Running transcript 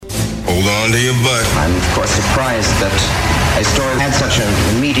Under your butt. I'm, of course, surprised that a story had such an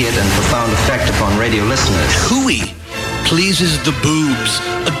immediate and profound effect upon radio listeners. Hooey pleases the boobs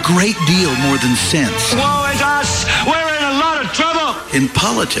a great deal more than sense. Woe is us! We're in a lot of trouble! In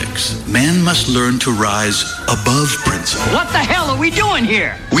politics, man must learn to rise above principle. What the hell are we doing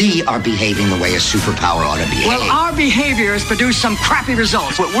here? We are behaving the way a superpower ought to behave. Well, our behavior has produced some crappy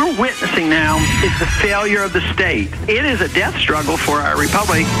results. What we're witnessing now is the failure of the state. It is a death struggle for our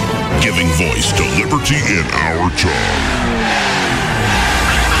republic. Giving voice to liberty in our time.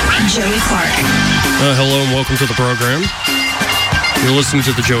 Joey Clark. Hello and welcome to the program. You're listening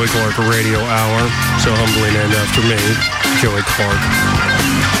to the Joey Clark Radio Hour, so humbly named after me, Joey Clark.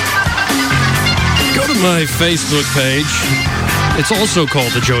 Go to my Facebook page. It's also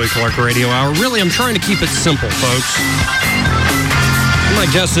called the Joey Clark Radio Hour. Really, I'm trying to keep it simple, folks. My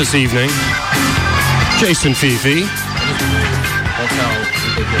guest this evening, Jason Fifi.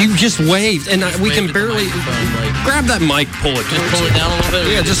 You just waved, and we can barely grab that mic, pull it. Just pull it down a little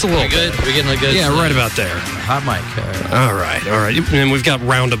bit. Yeah, just a little bit. We're getting a good. Yeah, right about there. Hot mic. All right. And we've got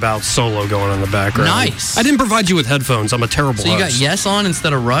Roundabout solo going on the background. Nice. I didn't provide you with headphones. I'm a terrible host. So you got Yes on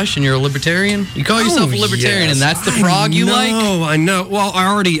instead of Rush, and you're a libertarian? You call yourself a libertarian, yes. and that's the frog you like? No, I know. Well,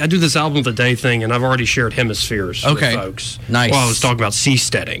 I do this album of the day thing, and I've already shared hemispheres with folks. Nice. Well, I was talking about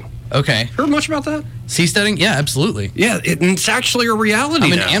seasteading. Okay. Heard much about that? Seasteading? Yeah, absolutely. Yeah, it's actually a reality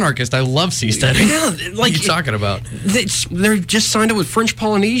I'm an now. anarchist. I love seasteading. Yeah, like, what are you talking about? They're just signed up with French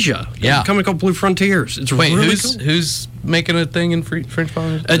Polynesia. Yeah. A company called Blue Frontiers. It's Wait, really who's making a thing in French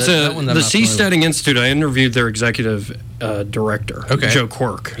Polynesia? It's the Seasteading Institute. I interviewed their executive director, Joe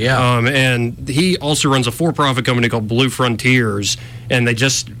Quirk. Yeah. And he also runs a for-profit company called Blue Frontiers, and they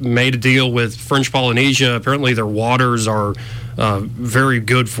just made a deal with French Polynesia. Apparently their waters are very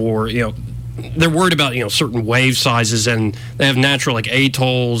good for, they're worried about, certain wave sizes, and they have natural,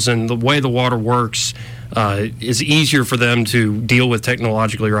 atolls, and the way the water works is easier for them to deal with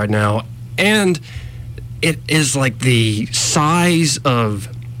technologically right now. And it is like the size of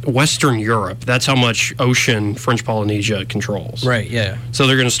Western Europe. That's how much ocean French Polynesia controls. Right, yeah. So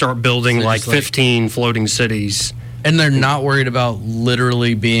they're going to start building 15 floating cities. And they're not worried about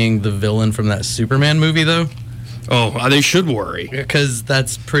literally being the villain from that Superman movie, though? Oh, they should worry. Because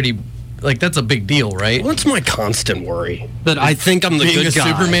that's pretty... that's a big deal, right? Well, it's my constant worry that I think I'm the being good guy.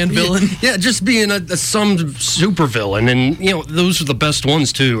 Being a Superman villain? Yeah, just being some super villain. And, those are the best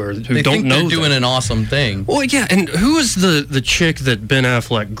ones, too, or who they don't think know they're doing an awesome thing. Well, yeah, and who is the chick that Ben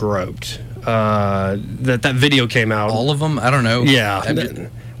Affleck groped? That video came out. All of them? I don't know. Yeah.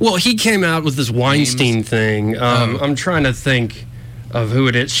 Well, he came out with this Weinstein thing. I'm trying to think of who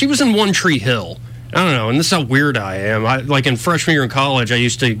it is. She was in One Tree Hill. I don't know, and this is how weird I am. In freshman year in college, I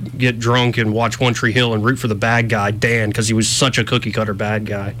used to get drunk and watch One Tree Hill and root for the bad guy, Dan, because he was such a cookie-cutter bad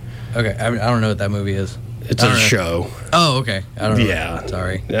guy. Okay, I don't know what that movie is. It's a show. Oh, okay. I don't know. Yeah.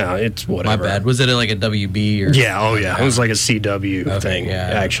 Sorry. Yeah, it's whatever. My bad. Was it like a WB? Or? Yeah, oh yeah. It was like a CW thing,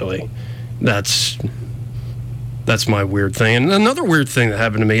 yeah. Actually. That's my weird thing. And another weird thing that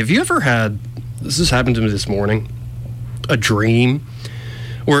happened to me, have you ever had, this has happened to me this morning, a dream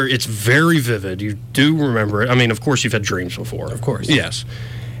where it's very vivid. You do remember it. I mean, of course, you've had dreams before. Of course. Yes.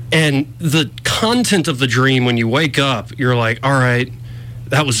 And the content of the dream, when you wake up, you're like, all right,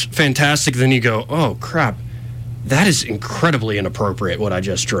 that was fantastic. Then you go, oh, crap, that is incredibly inappropriate, what I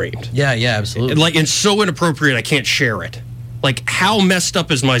just dreamed. Yeah, absolutely. It's so inappropriate, I can't share it. How messed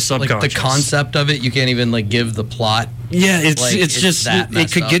up is my subconscious? Like the concept of it, you can't even give the plot. Yeah, it's just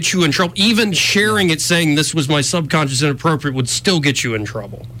it could get you in trouble. Even sharing it, saying this was my subconscious inappropriate, would still get you in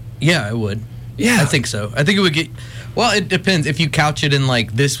trouble. Yeah, it would. Yeah, I think so. I think it would get. Well, it depends. If you couch it in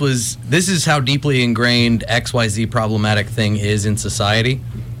this is how deeply ingrained XYZ problematic thing is in society,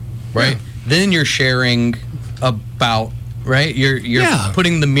 right? Yeah. Then you're sharing about. Right? You're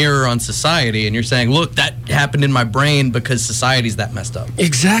putting the mirror on society, and you're saying, look, that happened in my brain because society's that messed up.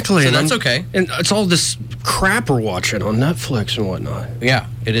 Exactly. So that's okay. And it's all this crap we're watching on Netflix and whatnot. Yeah,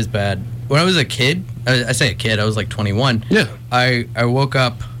 it is bad. When I was a kid, I say a kid, I was 21. Yeah. I woke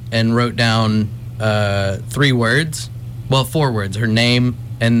up and wrote down 3 words. Well, 4 words. Her name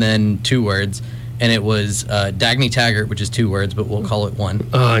and then 2 words. And it was Dagny Taggart, which is 2 words, but we'll call it 1.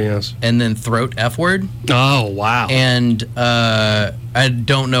 Oh, yes. And then throat F word. Oh, wow. And I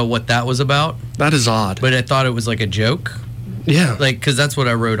don't know what that was about. That is odd. But I thought it was like a joke. Yeah. Because that's what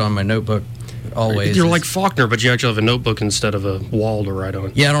I wrote on my notebook always. You're like Faulkner, but you actually have a notebook instead of a wall to write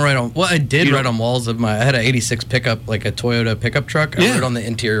on. Yeah, I don't write on... Well, I did write on walls of my... I had an 86 pickup, like a Toyota pickup truck. I wrote on the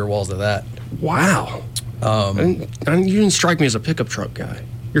interior walls of that. Wow. You didn't strike me as a pickup truck guy.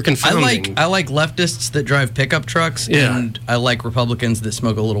 You're confounding. I like leftists that drive pickup trucks, and I like Republicans that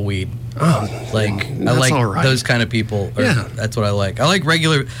smoke a little weed. Oh, I like all right. those kind of people. That's what I like. I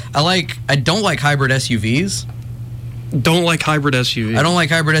don't like hybrid SUVs. Don't like hybrid SUVs. I don't like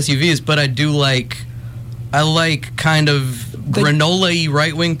hybrid SUVs, but I like kind of granola-y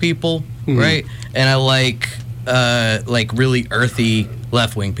right-wing people, right? And I like really earthy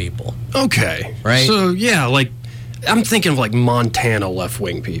left-wing people. Okay. Right? So, yeah, like, I'm thinking of, like, Montana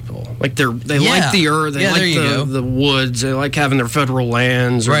left-wing people. Like, they like the earth, they like the woods, they like having their federal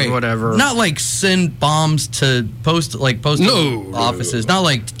lands or whatever. Not like send bombs to postal offices. Not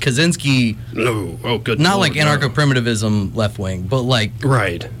like Kaczynski. No. Oh, good. Not like anarcho-primitivism left-wing, but like...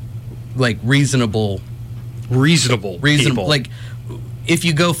 Right. Like reasonable people. Like, if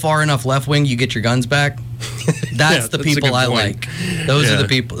you go far enough left-wing, you get your guns back. That's the people I like. Those are the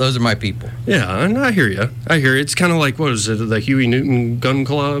people. Those are my people. Yeah, and I hear you. It's kind of like, what is it, the Huey Newton Gun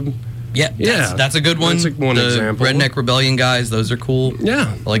Club? Yeah, that's a good one. That's one example. Redneck Rebellion guys, those are cool.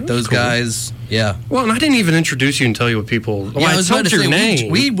 Yeah. I like those guys. Yeah. Well, and I didn't even introduce you and tell you what people... Yeah, I was about to your say,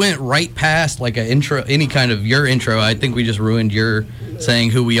 name. We went right past like an intro, any kind of your intro. I think we just ruined your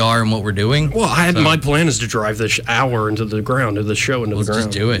saying who we are and what we're doing. Well, my plan is to drive this hour into the ground, into the show, into the ground. Let's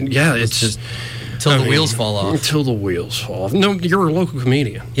just do it. Yeah, it's just... Until the wheels fall off. Until the wheels fall off. No, you're a local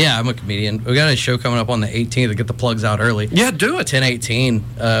comedian. Yeah, I'm a comedian. We got a show coming up on the 18th to get the plugs out early. Yeah, do it.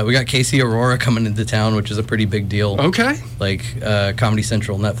 10/18. We got Casey Aurora coming into town, which is a pretty big deal. Okay. Like Comedy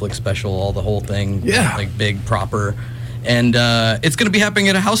Central, Netflix special, the whole thing. Yeah. Like big, proper. And it's going to be happening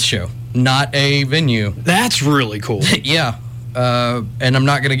at a house show, not a venue. That's really cool. Yeah. And I'm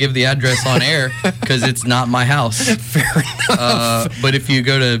not going to give the address on air because it's not my house. Fair enough. But if you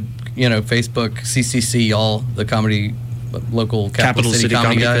go to Facebook, CCC, y'all, the comedy, local Capital City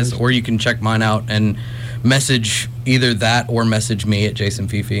Comedy guys, or you can check mine out and message either that or message me at Jason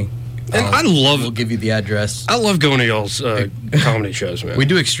Fifi. And we'll give you the address. I love going to y'all's comedy shows, man. We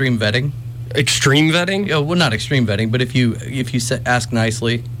do extreme vetting. Extreme vetting? Yeah, well, not extreme vetting, but if you ask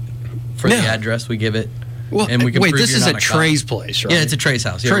nicely for the address, we give it. Well, and we can wait, prove this you're is not at a cop. Trey's place, right? Yeah, it's at Trey's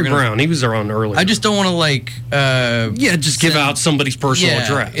house. Trey Brown, he was there on earlier. I just don't want to just give out somebody's personal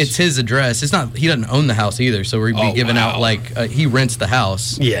address. It's his address. It's not. He doesn't own the house either, so we'd be giving out he rents the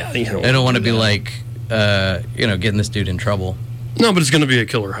house. Yeah, I don't want to be getting this dude in trouble. No, but it's going to be a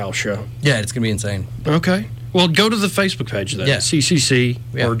killer house show. Yeah, it's going to be insane. Okay. Well, go to the Facebook page then. Yeah. CCC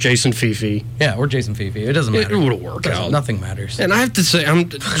or Jason Fifi. Yeah, or Jason Fifi. It doesn't matter. It will work out. Nothing matters. And I have to say, I'm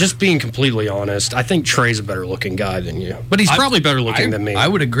just being completely honest. I think Trey's a better looking guy than you. But he's probably better looking than me. I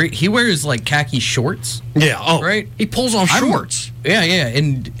would agree. He wears like khaki shorts. Yeah. Oh, right? He pulls off shorts. Yeah.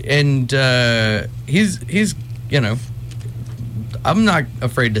 And he's I'm not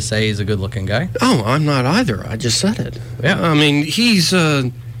afraid to say he's a good looking guy. Oh, I'm not either. I just said it. Yeah. I mean, he's...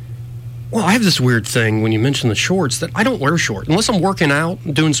 Well, I have this weird thing when you mention the shorts that I don't wear shorts unless I'm working out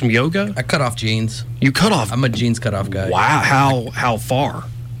and doing some yoga. I cut off jeans. You cut off? I'm a jeans cut off guy. Wow, how far?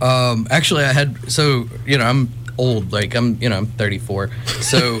 Actually, I'm old. Like I'm 34.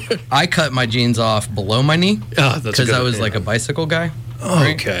 So I cut my jeans off below my knee because I was like a bicycle guy. Oh,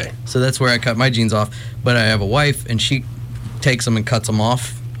 right? Okay. So that's where I cut my jeans off. But I have a wife, and she takes them and cuts them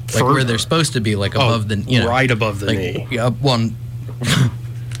off like where they're supposed to be, like above the right above the knee. Yeah, one.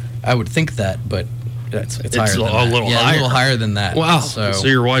 I would think that, but it's higher than that. A little higher than that. Wow. So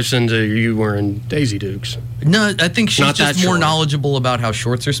your wife's into you wearing Daisy Dukes? No, I think she's just more knowledgeable about how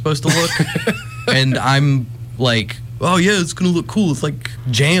shorts are supposed to look. And I'm like, oh yeah, it's gonna look cool. It's like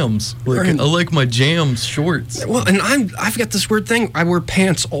Jams. Like, I like my Jams shorts. Well, and I've got this weird thing. I wear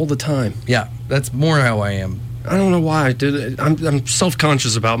pants all the time. Yeah, that's more how I am. I don't know why I do it. I'm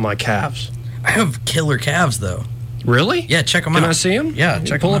self-conscious about my calves. I have killer calves though. Really? Yeah, check them out. Can I see them? Yeah,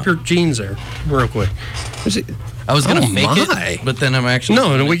 pull up your jeans there, real quick. I was gonna fake it, but then I'm actually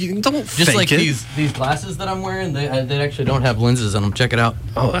don't just fake like it. these glasses that I'm wearing. They actually don't have lenses on them. Check it out.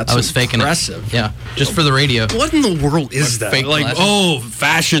 Oh, that's I was impressive. Faking it. Yeah, just for the radio. What in the world is that? Fake like, glasses?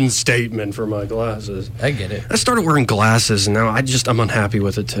 Fashion statement for my glasses. I get it. I started wearing glasses, and now I'm unhappy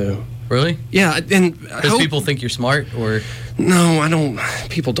with it too. Really? Yeah, and because people think you're smart, or no, I don't.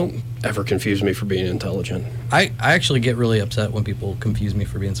 People don't ever confuse me for being intelligent. I actually get really upset when people confuse me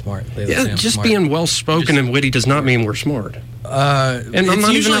for being smart. Just smart. Being well-spoken and witty does not mean we're smart. And I'm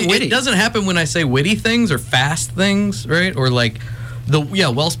not even that witty. It doesn't happen when I say witty things or fast things, right? Or like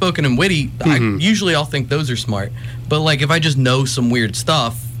well-spoken and witty. Mm-hmm. I'll think those are smart. But like if I just know some weird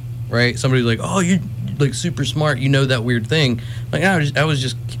stuff, right? Somebody's like, oh, you're like super smart. You know that weird thing. Like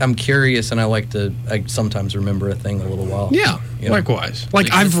I'm curious, and I sometimes remember a thing a little while. Yeah, likewise.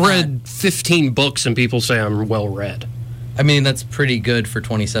 Like I've read 15 books, and people say I'm well read. I mean, that's pretty good for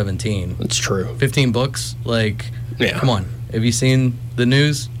 2017. That's true. 15 books, like, Yeah. come on. Have you seen the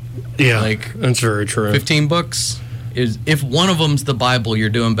news? Yeah, Like, that's very true. 15 books is, if one of them's the Bible, you're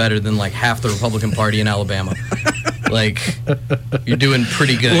doing better than like half the Republican Party in Alabama. Like, you're doing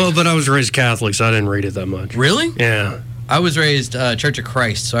pretty good. Well, but I was raised Catholic, so I didn't read it that much. Really? Yeah. I was raised Church of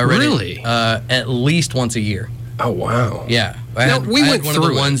Christ, so I read it at least once a year. Oh, wow. Yeah. We I had went one of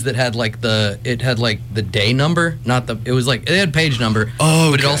through the it. ones that had like the day number, not the, it was like, it had page number,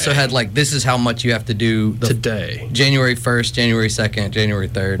 but it also had like, this is how much you have to do Today. January 1st, January 2nd, January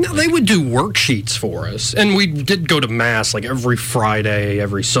 3rd. Now, they would do worksheets for us, and we did go to Mass like every Friday,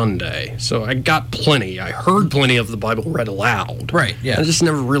 every Sunday. So I got plenty. I heard plenty of the Bible read aloud. Right, yeah. I just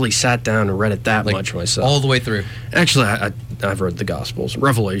never really sat down and read it that Like, much myself. all the way through. Actually, I've read the Gospels.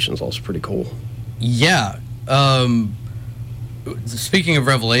 Revelation's also pretty cool. Yeah. Speaking of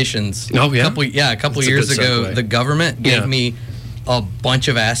Revelations, Oh, yeah? a couple That's a years good ago, segue. the government gave Yeah. me a bunch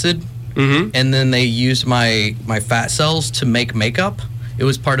of acid, Mm-hmm. and then they used my fat cells to make makeup. It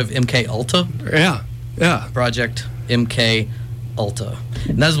was part of MK Ultra, Yeah. Yeah. Project MK Ultra.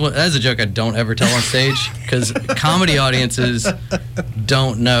 And that's a joke I don't ever tell on stage, because comedy audiences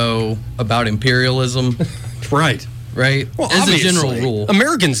don't know about imperialism, Right. right? Well, As a general obviously, rule.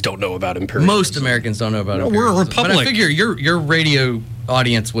 Americans don't know about imperialism. Most Americans don't know about No, we're a imperialism. But I republic. figure your radio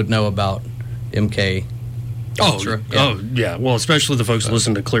audience would know about MK Ultra. Oh, yeah. Well, especially the folks who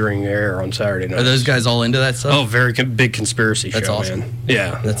listen to Clearing the Air on Saturday night. Are those guys all into that stuff? Oh, very big conspiracy That's show, awesome. man.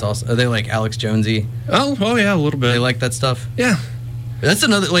 Yeah. That's awesome. Are they like Alex Jonesy? Oh, yeah, a little bit. They like that stuff? Yeah. That's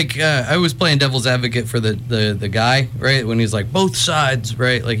another, like, I was playing devil's advocate for the guy, right? When he's like, both sides,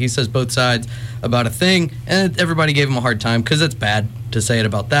 right? Like, he says both sides about a thing, and everybody gave him a hard time, because it's bad to say it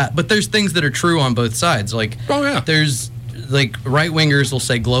about that. But there's things that are true on both sides. Like, Oh, yeah. there's, like, right-wingers will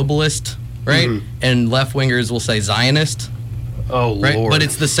say globalist, right? Mm-hmm. And left-wingers will say Zionist, Oh, right? Lord. But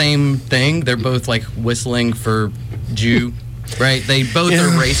it's the same thing. They're both, like, whistling for Jew, right? They both Yeah.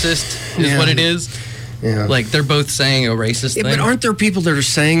 are racist, is Yeah. what it is. Yeah. Like, they're both saying a racist Yeah, thing. but aren't there people that are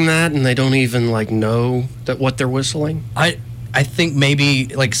saying that and they don't even like know that what they're whistling? I think maybe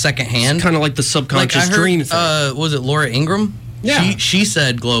like secondhand. Kind of like the Like subconscious I heard, dream thing. was it Laura Ingraham? Yeah. She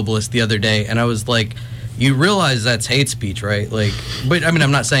said globalist the other day, and I was like, you realize that's hate speech, right? Like, but I mean,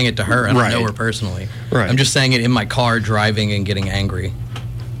 I'm not saying it to her. I don't Right. know her personally. Right. I'm just saying it in my car driving and getting angry.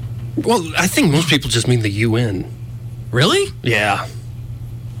 Well, I think most people just mean the UN. Really? Yeah.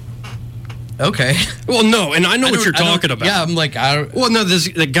 Okay. Well, no, and I know what don't- you're I don't- talking about. Yeah, I'm like, Well, no,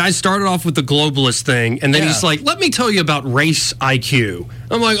 the guy started off with the globalist thing, and then Yeah. he's like, let me tell you about race IQ.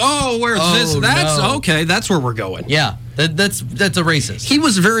 I'm like, oh, where's this? That's no. okay. That's where we're going. yeah, that's a racist. He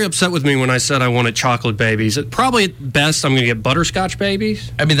was very upset with me when I said I wanted chocolate babies. Probably at best, I'm going to get butterscotch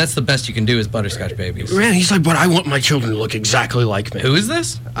babies. I mean, that's the best you can do is butterscotch babies. Man, he's like, but I want my children to look exactly like me. Who is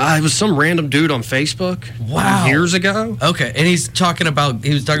this? It was some random dude on Facebook. Wow. Years ago. Okay, and he was talking about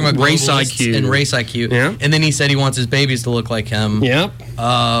Race globalists IQ. and race IQ. Yeah. And then he said he wants his babies to look like him. Yep.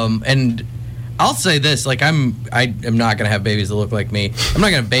 And I'll say this: like, I am not gonna have babies that look like me. I'm not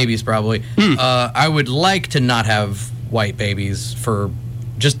gonna have babies probably. I would like to not have white babies for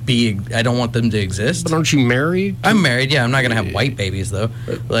just being. I don't want them to exist. But aren't you married? I'm married. Yeah, I'm not gonna have white babies though.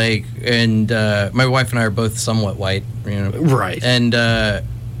 Like, and my wife and I are both somewhat white. You know. Right. And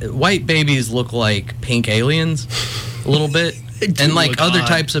white babies look like pink aliens a little bit. do And like look other odd.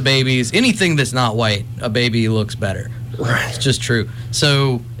 types of babies, anything that's not white, a baby looks better. Right. It's just true.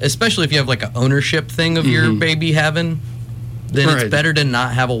 So, especially if you have like an ownership thing of your baby having, then Right. it's better to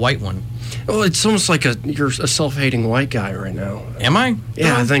not have a white one. Well, it's almost like you're a self-hating white guy right now. Am I?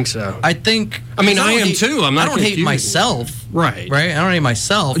 Yeah, I think so. I think. I mean, 'cause I don't am hate- too. I'm not I don't hate confused. myself. Right. Right. I don't hate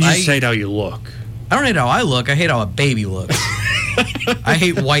myself. You I just hate how you look. I don't hate how I look. I hate how a baby looks. I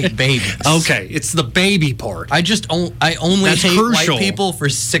hate white babies. Okay, it's the baby part. I only That's hate crucial. white people for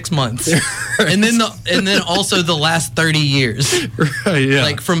 6 months, and then also the last 30 years, Right, yeah.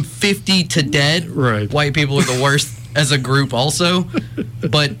 like from 50 to dead. Right. White people are the worst as a group, also,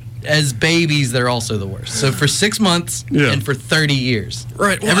 but as babies, they're also the worst. So for 6 months Yeah. and for 30 years,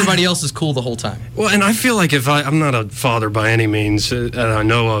 Right, well, everybody else is cool the whole time. Well, and I feel like if I'm not a father by any means that I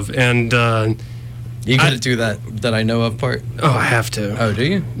know of, and You got to do that I know of part. I have to. Oh, do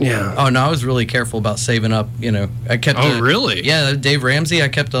you? Yeah. Oh no, I was really careful about saving up. You know, I kept. Oh, really? Yeah, Dave Ramsey. I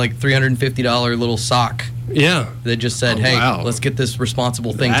kept a like $350 little sock Yeah. that just said, Oh, "Hey, wow. let's get this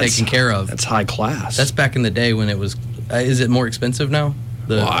responsible thing That's- taken care of." That's high class. That's back in the day when it was. Is it more expensive now?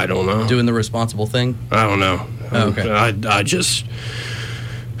 Well, I don't know. Doing the responsible thing. I don't know. Oh, okay. I just.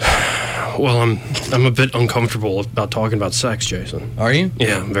 Well, I'm a bit uncomfortable about talking about sex, Jason. Are you?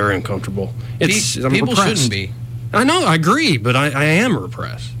 Yeah, I'm very uncomfortable. I'm People repressed. shouldn't be. I know, I agree, but I am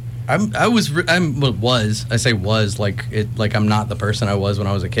repressed. I say was like I'm not the person I was when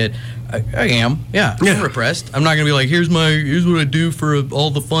I was a kid. I am. Yeah. I'm repressed. I'm not gonna be like, here's what I do for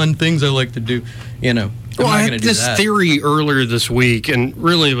all the fun things I like to do. Well, I had this theory earlier this week, and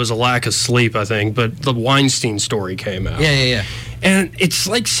really it was a lack of sleep, I think, but the Weinstein story came out. Yeah. And it's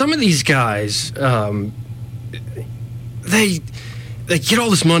like some of these guys, they get all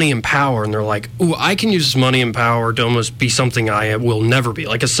this money and power, and they're like, ooh, I can use this money and power to almost be something I will never be,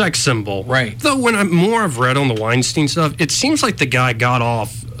 like a sex symbol. Right. Though when I've read on the Weinstein stuff, it seems like the guy got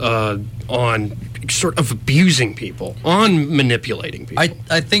off on sort of abusing people, on manipulating people.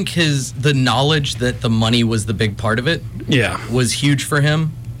 I think the knowledge that the money was the big part of it was huge for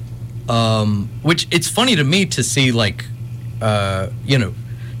him. Which it's funny to me to see, like, I've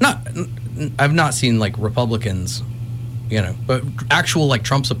not seen, like, Republicans, but actual, like,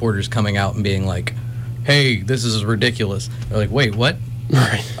 Trump supporters coming out and being like, hey, this is ridiculous. They're like, wait, what?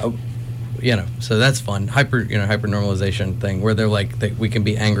 Right. So that's fun. Hyper normalization thing where they're like, we can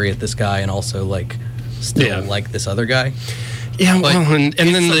be angry at this guy and also, like, still like this other guy. Yeah, but well, and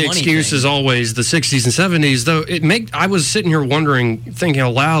then the excuse thing. Is always the 60s and 70s, though. I was sitting here thinking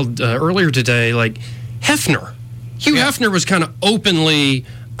out loud earlier today, like, Hefner. Hugh Hefner was kind of openly,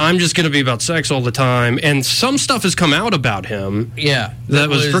 I'm just going to be about sex all the time, and some stuff has come out about him. Yeah. That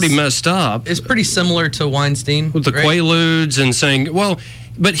was pretty messed up. It's pretty similar to Weinstein. With the Quaaludes and saying, well,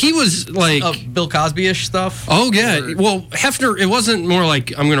 but he was like... Bill Cosby-ish stuff? Oh, yeah. Well, Hefner, it wasn't more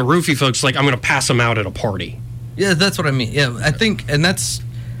like, I'm going to roofie folks, like, I'm going to pass them out at a party. Yeah, that's what I mean. Yeah, I think, and that's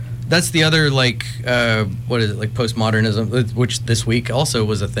the other, like, what is it, like, postmodernism, which this week also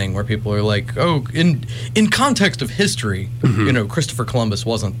was a thing where people are like, oh, in context of history, Christopher Columbus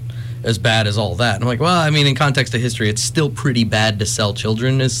wasn't as bad as all that. And I'm like, well, I mean, in context of history, it's still pretty bad to sell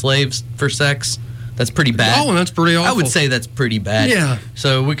children as slaves for sex. That's pretty bad. Oh, that's pretty awful. I would say that's pretty bad. Yeah.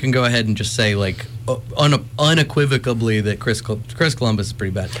 So we can go ahead and just say, like, unequivocally that Chris Columbus is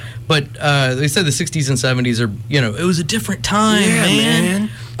pretty bad. But they said the 60s and 70s are, it was a different time, man.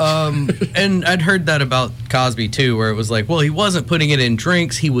 And I'd heard that about Cosby, too, where it was like, well, he wasn't putting it in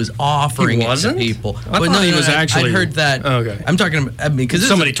drinks. He was offering it to people. I thought he was actually... I'd heard that. Okay. I'm talking about... because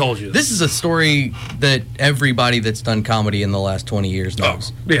somebody told you this is a story that everybody that's done comedy in the last 20 years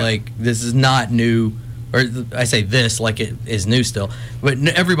knows. Oh, yeah. Like, this is not new... Or I say this like it is new still, but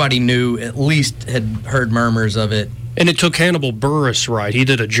everybody knew, at least had heard murmurs of it. And it took Hannibal Buress, right? He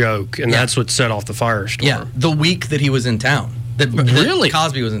did a joke, and that's what set off the firestorm. Yeah, the week that he was in town. Really? That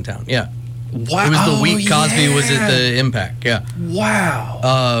Cosby was in town, yeah. Wow. It was the week Cosby was at the Impact, yeah.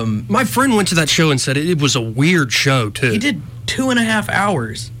 Wow. My friend went to that show and said it was a weird show, too. He did 2.5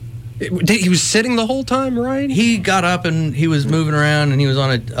 hours. He was sitting the whole time, right? He got up and he was moving around, and he was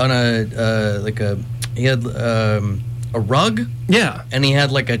he had a rug. Yeah. And he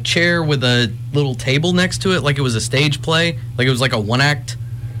had like a chair with a little table next to it, like it was a stage play, like it was like a one act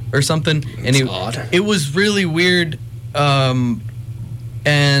or something. That's odd. It was really weird. And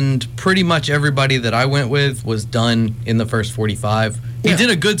pretty much everybody that I went with was done in the first 45. He did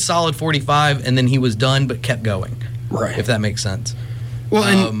a good solid 45, and then he was done, but kept going. Right. If that makes sense.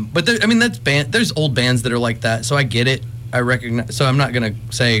 Well, but there's old bands that are like that, so I get it. I recognize. So I'm not gonna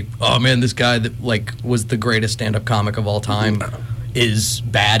say, oh man, this guy that like was the greatest stand-up comic of all time is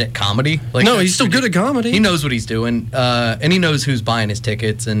bad at comedy. Like, no, he's still good at comedy. He knows what he's doing, and he knows who's buying his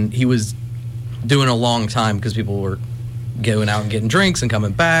tickets, and he was doing a long time because people were going out and getting drinks and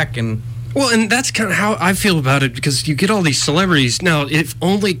coming back, and and that's kind of how I feel about it, because you get all these celebrities now. If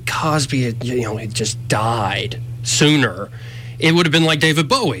only Cosby had just died sooner, it would have been like David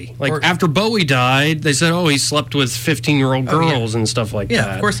Bowie. Like, after Bowie died, they said, oh, he slept with 15-year-old girls and stuff like that.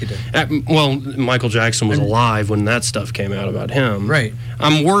 Yeah, of course he did. Well, Michael Jackson was alive when that stuff came out about him. Right.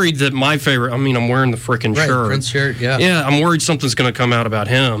 I'm worried that my favorite, I'm wearing the frickin' shirt. Prince shirt, yeah. Yeah, I'm worried something's going to come out about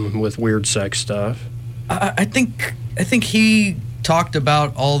him with weird sex stuff. I think he talked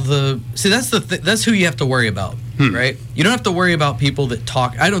about all the... See, that's who you have to worry about, right? You don't have to worry about people that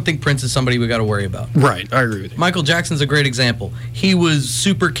talk... I don't think Prince is somebody we got to worry about. Right, I agree with you. Michael Jackson's a great example. He was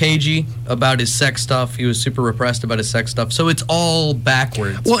super cagey about his sex stuff. He was super repressed about his sex stuff. So it's all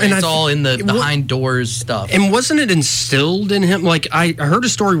backwards. Well, and it's all in the behind doors stuff. And wasn't it instilled in him? Like, I heard a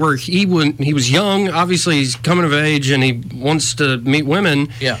story where he was young, obviously he's coming of age, and he wants to meet women.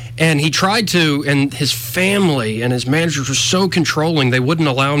 Yeah. And he tried to, and his family and his managers were so controlling, they wouldn't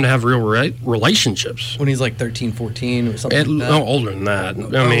allow him to have real relationships. When he's like 13, 14 or something like that? No, older than that.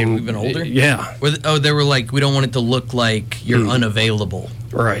 Even older? Yeah. They were like, we don't want it to look like you're unavailable.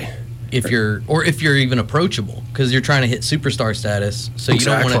 Right. if you're even approachable, because you're trying to hit superstar status. So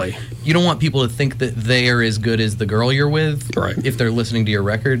Exactly. you don't want people to think that they are as good as the girl you're with, Right. if they're listening to your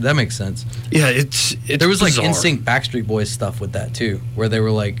record. That makes sense. Yeah, it's There was like bizarre. NSYNC, Backstreet Boys stuff with that too, where they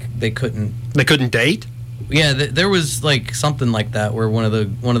were like they couldn't. They couldn't date? Yeah, there was like something like that where one of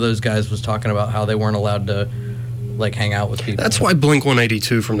those guys was talking about how they weren't allowed to like hang out with people. That's why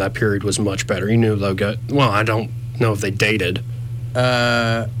Blink-182 from that period was much better. You knew they'll get... Well, I don't know if they dated.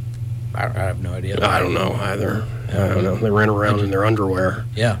 I have no idea. I don't know either. I don't know. They ran around in their underwear.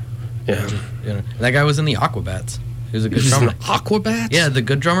 Yeah. Yeah. You know, that guy was in the Aquabats. He was a good He's in drummer. the Aquabats? Yeah, the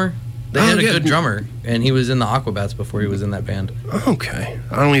good drummer. They Oh, had a yeah. good drummer, and he was in the Aquabats before he was in that band. Okay.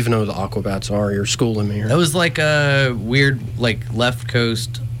 I don't even know who the Aquabats are. You're schooling me here. That was like a weird, like, left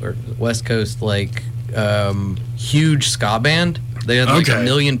coast or west coast, like, huge ska band. They had like Okay. 1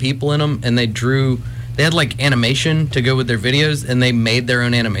 million people in them, and they had like animation to go with their videos, and they made their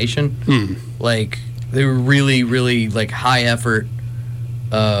own animation. Like, they were really, really like high effort.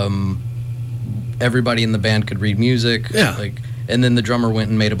 Everybody in the band could read music. Yeah. Like, and then the drummer went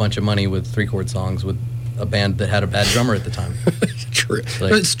and made a bunch of money with 3-chord songs with a band that had a bad drummer at the time. True.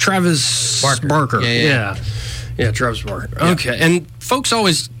 Like- It's Travis Barker. Yeah. Yeah, Travis Barker. Okay. And folks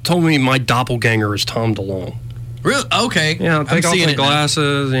always told me my doppelganger is Tom DeLonge. Really? Okay. Yeah, I'm take off seeing the it now.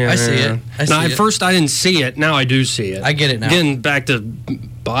 glasses. Yeah, I see it. I see now, at it. first, I didn't see it. Now I do see it. I get it now. Getting back to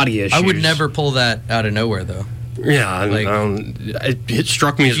body issues. I would never pull that out of nowhere, though. Yeah, like- it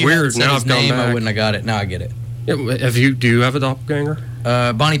struck me as If you hadn't weird. said Now his I've gone name, back. I wouldn't have got it. Now I get it. Yeah, do you have a doppelganger?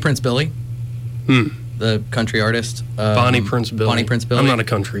 Bonnie Prince Billy, the country artist. Bonnie Prince Billy. Bonnie Prince Billy. I'm not a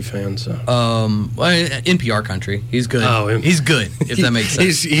country fan, so. NPR country. He's good. Oh, he's good. If that makes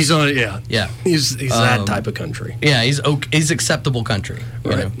sense. He's on. Yeah. Yeah. He's that type of country. Yeah, he's acceptable country.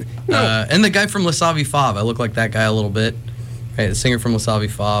 You Right. know? And the guy from La Savi Fav, I look like that guy a little bit. Right, the singer from La Savi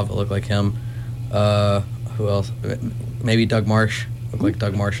Fav, I look like him. Who else? Maybe Doug Marsh. Look like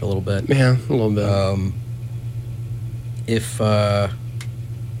Doug Marsh a little bit. Yeah, a little bit.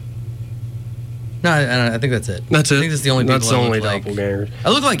 No, I think that's it. That's it. I think that's the only people That's the I look only like. doppelgangers. I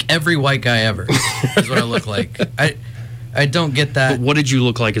look like every white guy ever. Is what I look like. I don't get that. But what did you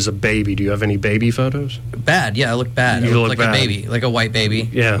look like as a baby? Do you have any baby photos? Bad. Yeah, I look bad. You I look look like bad. a baby, like a white baby.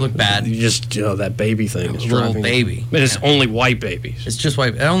 Yeah. I look bad. You just, that baby thing is Little driving baby. you. But it's Yeah. only white babies. It's just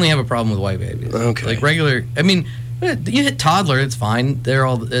white. I only have a problem with white babies. Okay. Like regular. I mean, you hit toddler, it's fine.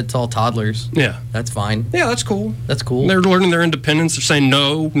 It's all toddlers. Yeah. That's fine. Yeah, that's cool. That's cool. They're learning their independence. They're saying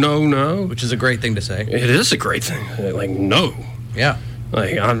no, no, no. Which is a great thing to say. It is a great thing. Like, no. Yeah.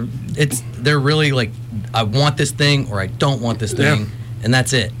 Like, They're really like, I want this thing or I don't want this thing, Yeah. and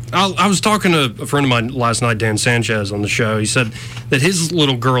that's it. I was talking to a friend of mine last night, Dan Sanchez, on the show. He said that his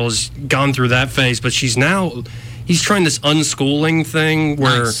little girl has gone through that phase, but he's trying this unschooling thing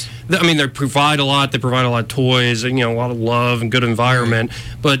where, Nice. they provide a lot. They provide a lot of toys, and, a lot of love and good environment,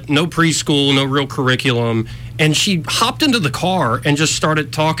 but no preschool, no real curriculum. And she hopped into the car and just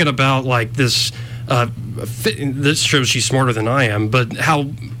started talking about, like, this, this shows she's smarter than I am, but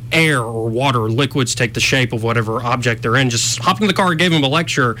how air or water or liquids take the shape of whatever object they're in. Just hopped in the car and gave him a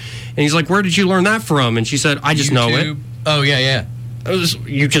lecture, and he's like, "Where did you learn that from?" And she said, "I just know it." YouTube. Oh yeah, yeah.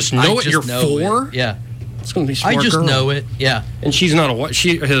 You just know it. You're know 4. it. Yeah. It's going to be a smart I just girl. know it. Yeah. And she's not a white.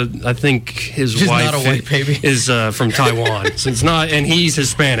 I think his She's wife not a white baby. is from Taiwan. So it's not, and he's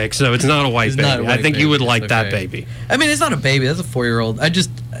Hispanic, so it's not a white It's baby. not a white I think you baby. would like It's that okay. baby. I mean, it's not a baby. That's a 4-year-old. I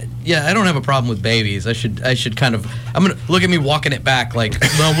don't have a problem with babies. I should kind of. I'm gonna look at me walking it back like,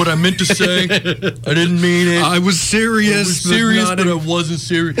 well, what I meant to say, I didn't mean it. I was serious. but I wasn't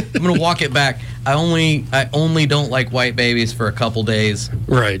serious. I'm gonna walk it back. I only don't like white babies for a couple days,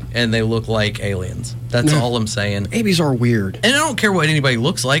 Right. and they look like aliens. That's all I'm saying. Babies are weird. And I don't care what anybody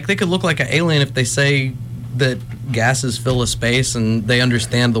looks like. They could look like an alien if they say that gases fill a space and they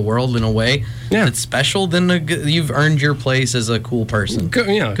understand the world in a way that's special. Then you've earned your place as a cool person.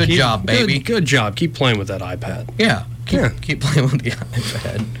 Good job, baby. Good job. Keep playing with that iPad. Yeah. Keep playing with the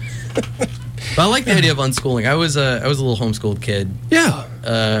iPad. But I like the idea of unschooling. I was a little homeschooled kid. Yeah.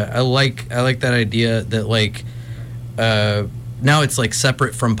 I like that idea that like now it's like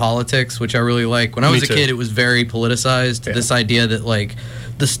separate from politics, which I really like. When I was a kid, it was very politicized. Yeah. This idea that like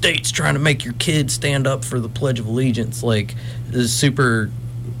the state's trying to make your kids stand up for the Pledge of Allegiance, like is super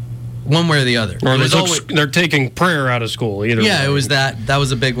one way or the other. Or they're taking prayer out of school. Either yeah, way. it was that. That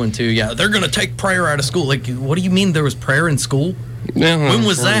was a big one too. Yeah, they're gonna take prayer out of school. Like, what do you mean there was prayer in school? Yeah, when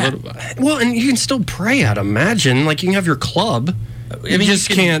was that? Well, and you can still pray, I'd imagine. Like, you can have your club. You just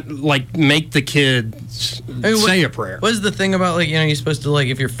can't, like, make the kids say a prayer. What is the thing about, like, you're supposed to, like,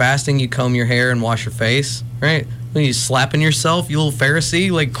 if you're fasting, you comb your hair and wash your face, right? Are you slapping yourself, you little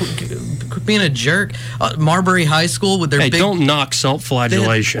Pharisee? Like, quit being a jerk. Marbury High School with their Hey, big... don't knock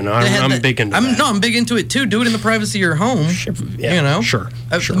self-flagellation. I'm big into that. No, I'm big into it, too. Do it in the privacy of your home. Yeah, you know? Sure.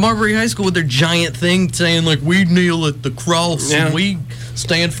 Marbury High School with their giant thing saying, like, we kneel at the cross and we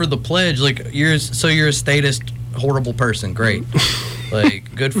stand for the pledge. Like, you're a statist, horrible person. Great.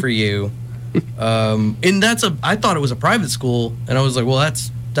 Like, good for you. And I thought it was a private school, and I was like, well,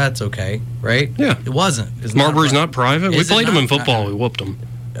 that's okay, right? Yeah. It wasn't. It's Marbury's not private? We played them in football. We whooped them.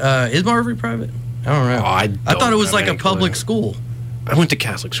 Is Marbury private? I don't know. I thought it was like a public school. I went to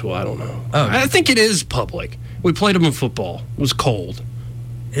Catholic school. I don't know. Oh. I think it is public. We played them in football. It was cold.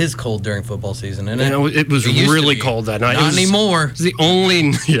 It is cold during football season, isn't it? You know, it was really cold that night. Not anymore. It was the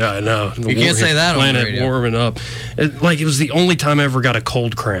only... Yeah, I know. You can't say that on the radio. Warming up. It was the only time I ever got a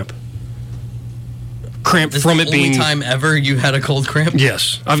cold cramp. From it being... the only time ever you had a cold cramp?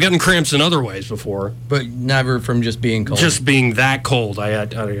 Yes. I've gotten cramps in other ways before. But never from just being cold? Just being that cold, I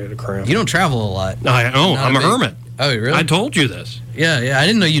had a cramp. You don't travel a lot. I'm a hermit. Oh, really? I told you this. Yeah. I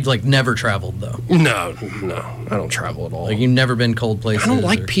didn't know you'd, like, never traveled, though. No. I don't travel at all. Like, you've never been cold places? I don't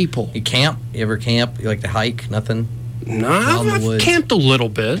like people. You camp? You ever camp? You like to hike? Nothing? No, I've camped a little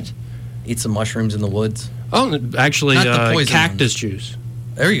bit. Eat some mushrooms in the woods? Oh, actually, cactus juice.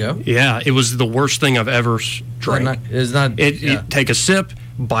 There you go. Yeah, it was the worst thing I've ever drank. You take a sip,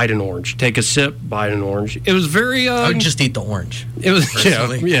 bite an orange. Take a sip, bite an orange. It was very... I would just eat the orange. It was,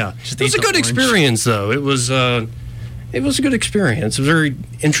 yeah. It was a good experience, though. It was a good experience. It was very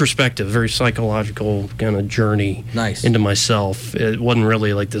introspective, very psychological kind of journey into myself. It wasn't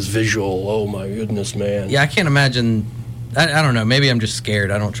really like this visual, oh my goodness, man. Yeah, I can't imagine... I don't know. Maybe I'm just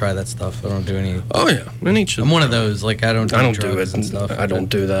scared. I don't try that stuff. I don't do any... Oh, yeah. I'm one of those. Like, I don't do it and stuff. I don't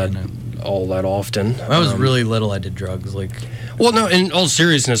do that all that often. When I was really little, I did drugs. Like, well, no, in all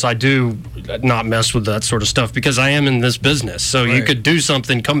seriousness, I do not mess with that sort of stuff because I am in this business. So you could do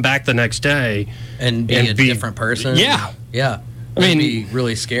something, come back the next day... And be a different person? Yeah. Yeah. I mean, be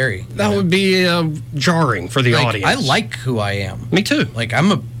really scary. That would be jarring for the audience. I like who I am. Me too. Like,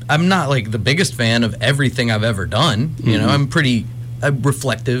 I'm not like the biggest fan of everything I've ever done. You know, I'm pretty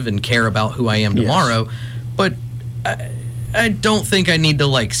reflective and care about who I am tomorrow. Yes. But I don't think I need to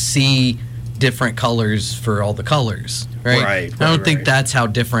like see different colors for all the colors. Right. I don't think that's how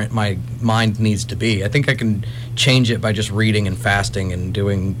different my mind needs to be. I think I can change it by just reading and fasting and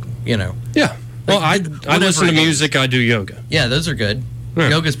doing, Yeah. Well, I listen to music. I do yoga. Yeah, those are good. Yeah.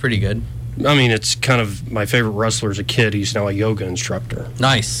 Yoga's pretty good. I mean, it's kind of my favorite wrestler as a kid. He's now a yoga instructor.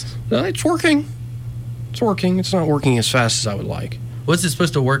 Nice. It's working. It's not working as fast as I would like. What's it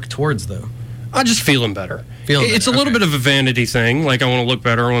supposed to work towards, though? I'm just feeling better. It's a little bit of a vanity thing. Like, I want to look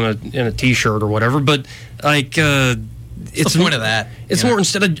better in a T-shirt or whatever. But, like... What's the point of that? It's more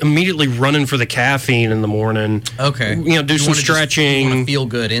instead of immediately running for the caffeine in the morning. Okay. Do some stretching. You want to feel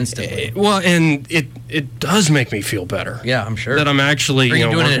good instantly. Well, and it does make me feel better. Yeah, I'm sure. That I'm actually. Are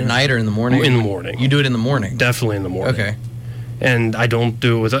you doing it at night or in the morning? In the morning. You do it in the morning? Definitely in the morning. Okay. And I don't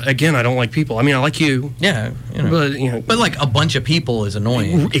do it with. Again, I don't like people. I mean, I like you. Yeah. But like a bunch of people is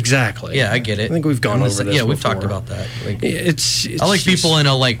annoying. Exactly. Yeah, I get it. I think we've gone over this. Yeah, we've before. talked about that. Like, it's I like people in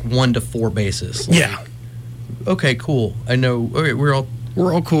a 1 to 4 basis. Like, yeah. Okay, cool. I know. Okay, we're all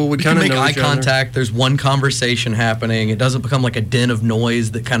cool. We kind of make eye contact. There's one conversation happening. It doesn't become like a din of noise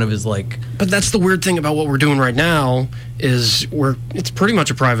that kind of is like. But that's the weird thing about what we're doing right now is it's pretty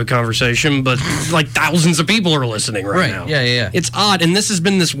much a private conversation, but like thousands of people are listening right now. Yeah. It's odd, and this has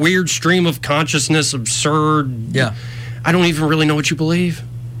been this weird stream of consciousness, absurd. Yeah. I don't even really know what you believe.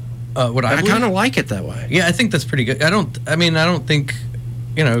 What I kind of like it that way. Yeah, I think that's pretty good. I don't think,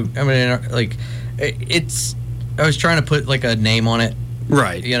 it's. I was trying to put like a name on it.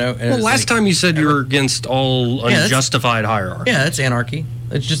 Right. Well, last time you said you were against all unjustified hierarchy. Yeah, that's anarchy.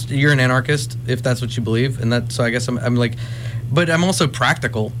 It's just you're an anarchist if that's what you believe, and so I guess I'm like, but I'm also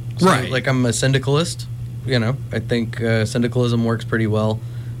practical. So, right. Like I'm a syndicalist. I think syndicalism works pretty well.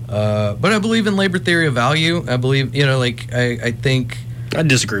 But I believe in labor theory of value. I believe I think. I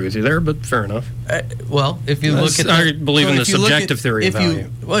disagree with you there, but fair enough. Well, if you look at I believe in the subjective theory of value.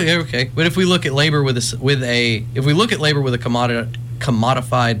 Well, yeah, okay. But if we look at labor with a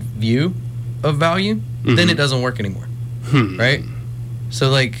commodified view of value, then it doesn't work anymore. Right? So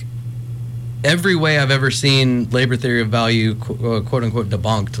like every way I've ever seen labor theory of value quote unquote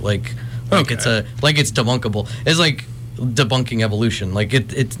debunked, it's debunkable. It's like debunking evolution. Like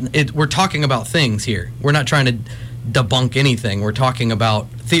we're talking about things here. We're not trying to debunk anything. We're talking about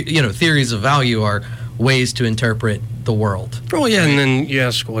theories of value are ways to interpret the world. Oh yeah, and then you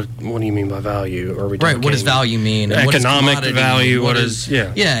ask what do you mean by value? Are we right? What does value mean? Economic value? What is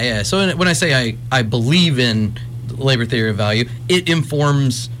Yeah. So when I say I believe in labor theory of value. It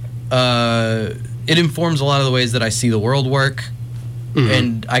informs a lot of the ways that I see the world work.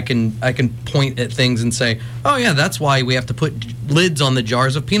 And I can point at things and say, oh yeah, that's why we have to put lids on the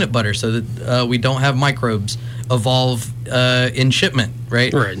jars of peanut butter so that we don't have microbes evolve in shipment,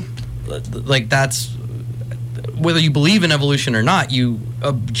 right? Right. Like that's whether you believe in evolution or not, you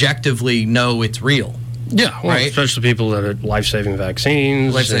objectively know it's real. Yeah, well, right? Especially people that are life-saving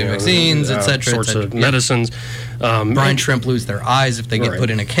vaccines, et cetera, sorts of medicines. Brine shrimp lose their eyes if they get put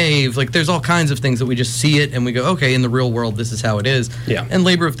in a cave. Like, there's all kinds of things that we just see it and we go, okay, in the real world, this is how it is. Yeah. And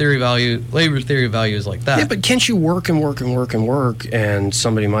labor theory of value is like that. Yeah, but can't you work and work and work and work, and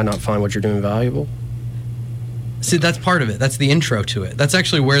somebody might not find what you're doing valuable? See, that's part of it. That's the intro to it. That's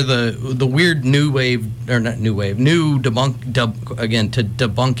actually where the weird new debunk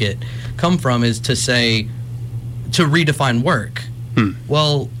it, come from, is to say, to redefine work.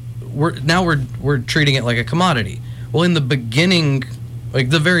 Well, we're treating it like a commodity. Well, in the beginning,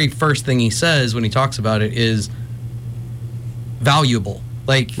 like the very first thing he says when he talks about it is valuable.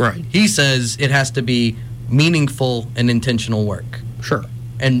 Like, he says it has to be meaningful and intentional work. Sure.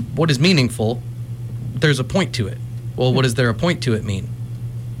 And what is meaningful? There's a point to it. Well, what does there a point to it mean?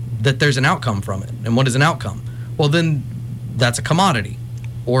 That there's an outcome from it. And what is an outcome? Well, then that's a commodity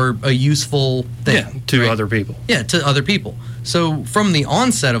or a useful thing. Yeah, to other people. Yeah, to other people. So from the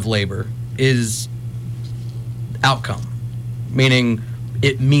onset of labor is outcome, meaning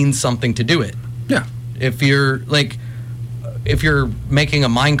it means something to do it. Yeah. If you're making a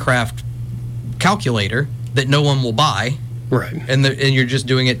Minecraft calculator that no one will buy, right, and you're just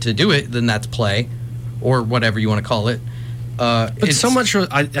doing it to do it, then that's play, or whatever you want to call it. But so much,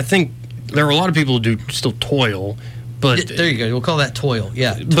 I think there are a lot of people who do still toil, but there you go. We'll call that toil.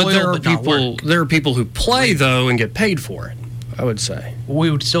 Yeah, but toil, there are but not people. work. There are people who play though and get paid for it. I would say we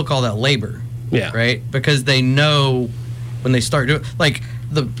would still call that labor. Yeah. Right, because they know when they start doing, like,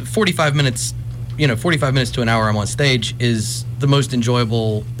 the 45 minutes. 45 minutes to an hour I'm on stage is the most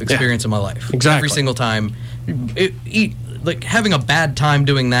enjoyable experience of my life. Exactly. Every single time. Like, having a bad time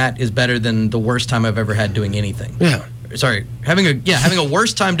doing that is better than the worst time I've ever had doing anything. Yeah. Sorry. Having a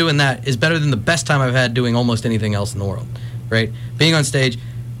worse time doing that is better than the best time I've had doing almost anything else in the world. Right? Being on stage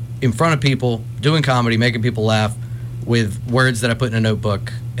in front of people, doing comedy, making people laugh with words that I put in a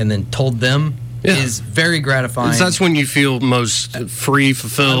notebook and then told them is very gratifying. That's when you feel most free,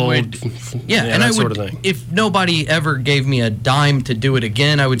 fulfilled. And that I would, sort of thing. if nobody ever gave me a dime to do it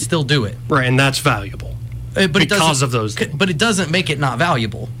again, I would still do it. Right, and that's valuable. But because of those things. But it doesn't make it not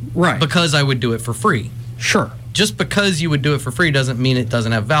valuable. Right. Because I would do it for free. Sure. Just because you would do it for free doesn't mean it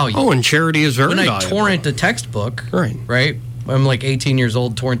doesn't have value. Oh, and charity is very valuable. When I torrent a textbook, right? I'm like 18 years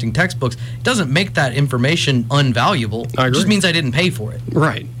old torrenting textbooks. It doesn't make that information unvaluable. I agree. It just means I didn't pay for it.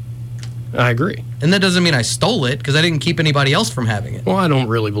 Right. I agree. And that doesn't mean I stole it because I didn't keep anybody else from having it. Well, I don't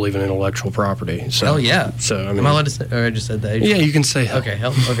really believe in intellectual property. So, hell yeah. So, I mean, am I allowed to say? Or I just said that. Yeah, you can say hell. Okay,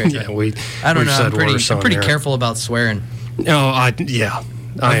 hell. Okay. Yeah, I don't know. I'm pretty there. careful about swearing. Oh, I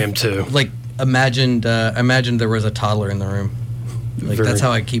am too. Like, imagined there was a toddler in the room. Like, that's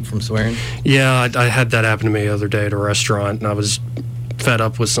how I keep from swearing. Yeah, I had that happen to me the other day at a restaurant, and I was fed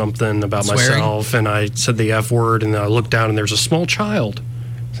up with something about myself, and I said the F word, and I looked down, and there's a small child.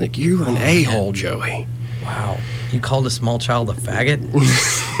 It's like, you're an a-hole, Joey. Wow. You called a small child a faggot?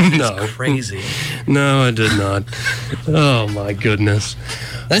 No. That's crazy. No, I did not. Oh, my goodness.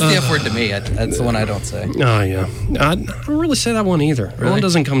 That's the F word to me. That's the one I don't say. Oh, yeah. I don't really say that one either. Really? That one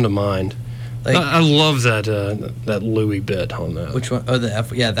doesn't come to mind. Like, I love that Louis bit on that. Which one? Oh, the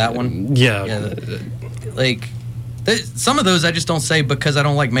F. Yeah, that one. Yeah. Some of those I just don't say because I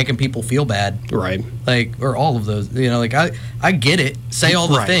don't like making people feel bad. Right. Like, or all of those. Like, I get it. Say all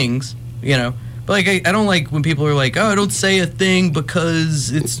the things. But like, I don't like when people are like, oh, don't say a thing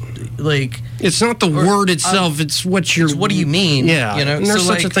because it's like, it's not the word itself. It's what you're. It's what do you mean? Yeah. And there's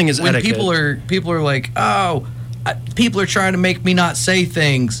such a thing as when etiquette. People are like, oh, people are trying to make me not say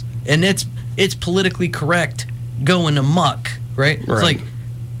things, and it's politically correct going amok, right? It's like,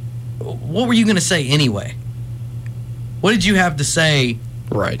 what were you going to say anyway? What did you have to say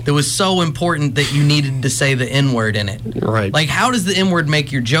that was so important that you needed to say the N-word in it? Right. Like, how does the N-word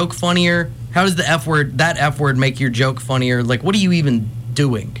make your joke funnier? How does the that F-word make your joke funnier? Like, what are you even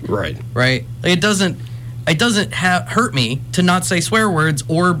doing? Right. Like, it doesn't hurt me to not say swear words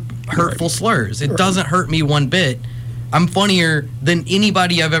or hurtful slurs. It doesn't hurt me one bit. I'm funnier than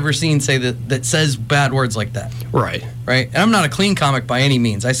anybody I've ever seen say that says bad words like that. Right. And I'm not a clean comic by any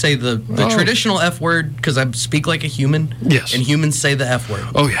means. I say the traditional F word because I speak like a human. Yes. And humans say the F word.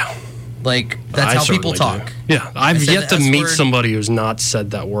 Oh, yeah. Like, that's how people talk. Yeah. I've yet to meet somebody who's not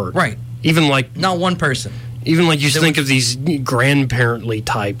said that word. Right. Even like... Not one person. Even like you think of these grandparently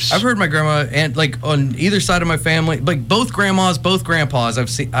types. I've heard my grandma, and like on either side of my family, like both grandmas, both grandpas.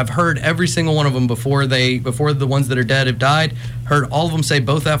 I've heard every single one of them before the ones that are dead have died. Heard all of them say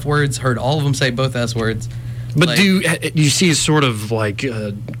both F words. Heard all of them say both S words. But like, do you see a sort of like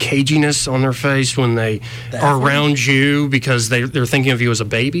caginess on their face when they are around you because they're thinking of you as a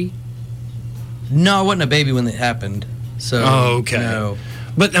baby? No, I wasn't a baby when it happened. So okay. No.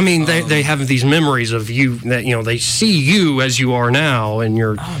 But I mean, they have these memories of you that they see you as you are now and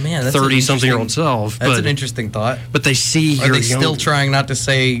your 30-something-year-old self. That's an interesting thought. But they see Are they still trying not to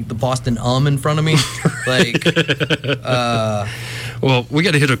say the Boston in front of me? Like, well, we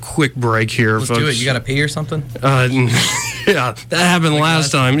got to hit a quick break here, let's folks. do it. You got to pee or something? Yeah, that happened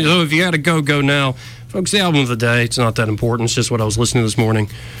last time. So if you got to go now, folks. The album of the day. It's not that important. It's just what I was listening to this morning.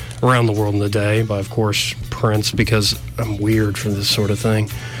 Around the World in the Day by, of course, Prince, because I'm weird for this sort of thing.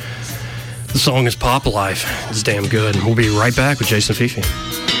 The song is Pop Life. It's damn good. We'll be right back with Jason Fifi.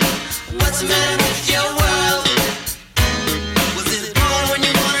 What's the matter with your world? Was it born when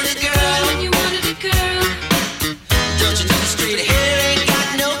you wanted a girl? When you wanted a girl? Don't you know the straight hair ain't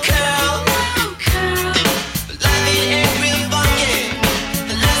got no curl? No curl. But life ain't real funky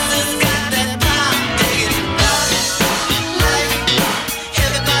unless it's got that pop. Dig it. Life.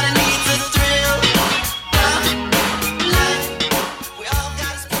 Everybody needs a thrill. Life. We all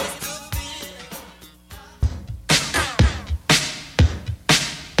got a space to feel.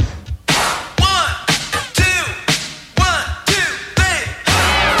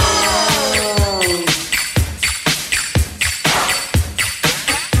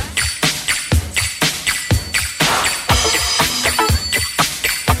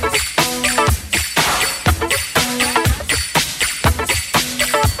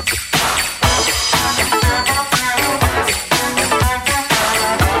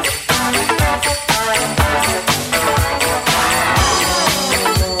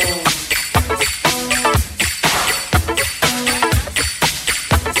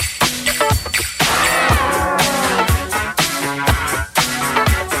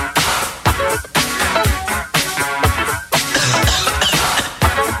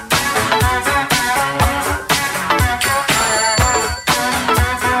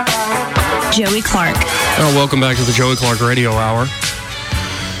 Joey Clark. Oh, welcome back to the Joey Clark Radio Hour.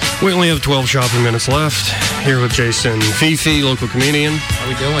 We only have 12 shopping minutes left. Here with Jason Fifi, local comedian. How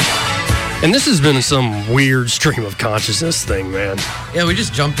we doing? And this has been some weird stream of consciousness thing, man. Yeah, we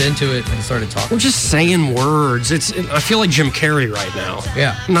just jumped into it and started talking. We're just saying words. I feel like Jim Carrey right now.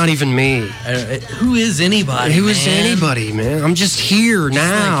 Yeah. Not even me. Who is anybody? Who is anybody, man? I'm just here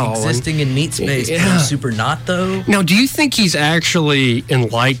now. Like existing in meat space, but I'm super not, though. Now, do you think he's actually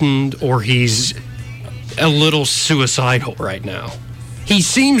enlightened or he's a little suicidal right now? He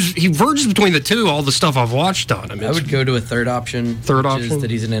verges between the two, all the stuff I've watched on him. I would go to a third option. Third which option? is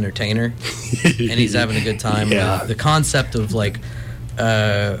that he's an entertainer and he's having a good time. Yeah. The concept of like,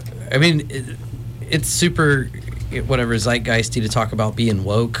 it's super, whatever, zeitgeisty to talk about being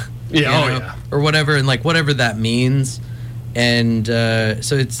woke. Yeah, you know, or whatever, and like whatever that means. And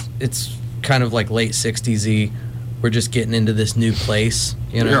so it's kind of like late 60s-y. We're just getting into this new place,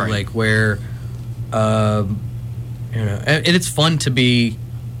 Right. like where, and it's fun to be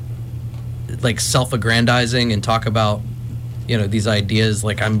like self-aggrandizing and talk about, these ideas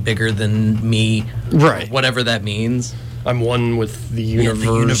like I'm bigger than me, right? Whatever that means. I'm one with the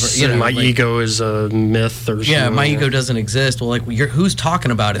universe, and my ego is a myth or something. Yeah, my ego doesn't exist. Well, like, who's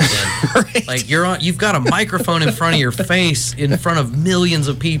talking about it then? Right. Like, you've got a microphone in front of your face, in front of millions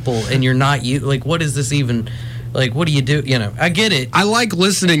of people, and you're not you. Like, what is this even? Like, what do you do? I get it. I like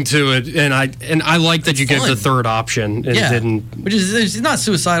listening to it, and I like that you gave the third option. And which is he's not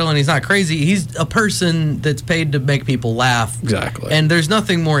suicidal and he's not crazy. He's a person that's paid to make people laugh. Exactly. And there's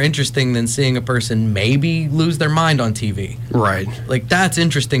nothing more interesting than seeing a person maybe lose their mind on TV. Right. Like, that's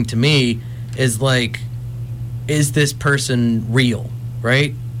interesting to me. Is like, is this person real?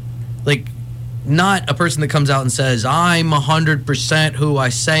 Right? Like, not a person that comes out and says, I'm 100% who I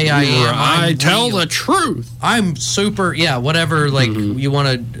say I am. I tell the truth. I'm super, whatever, like, you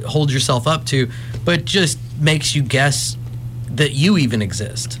want to hold yourself up to, but just makes you guess that you even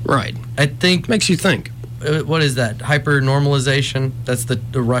exist. Right. I think. Makes you think. What is that? Hyper-normalization? That's the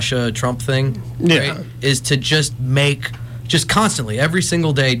Russia-Trump thing? Yeah. Right? Is to just constantly, every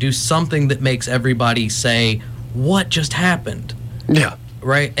single day, do something that makes everybody say, what just happened? Yeah.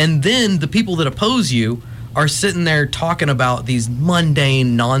 Right? And then the people that oppose you are sitting there talking about these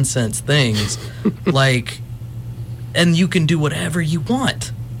mundane nonsense things, like, and you can do whatever you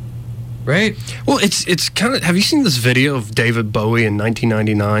want. Right? Well, it's kind of. Have you seen this video of David Bowie in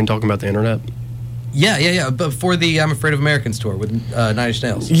 1999 talking about the internet? Yeah. Before the I'm Afraid of Americans tour with Nine Inch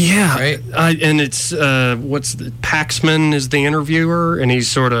Nails. Yeah, right. And it's Paxman is the interviewer, and he's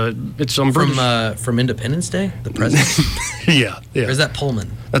sort of it's some from Independence Day, the president. yeah. Or is that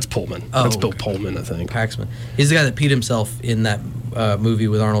Pullman? That's Pullman. Oh, that's Bill okay. Pullman, I think. Paxman. He's the guy that peed himself in that movie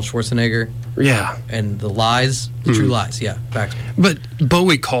with Arnold Schwarzenegger. Yeah. And the lies, the true lies. Yeah, Paxman. But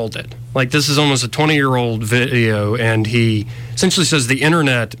Bowie called it. Like, this is almost a 20-year-old video, and he essentially says the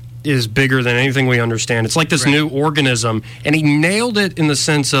internet is bigger than anything we understand. It's like this new organism, and he nailed it in the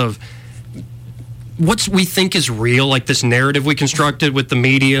sense of what we think is real, like this narrative we constructed with the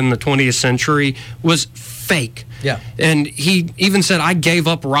media in the 20th century, was fake. Yeah. And he even said, I gave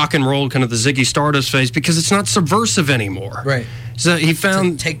up rock and roll, kind of the Ziggy Stardust phase, because it's not subversive anymore. Right. So he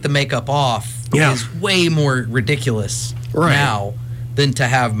found... To take the makeup off Yeah. is way more ridiculous Right. now than to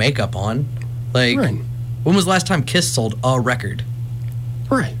have makeup on. Like, Right. when was the last time Kiss sold a record?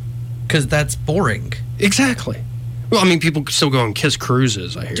 Right. Because that's boring. Exactly. Well, I mean, people still go on Kiss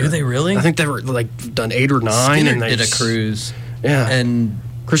cruises, I hear. Do they really? I think they were, like, done 8 or 9. Skinner and they did a cruise. Yeah. And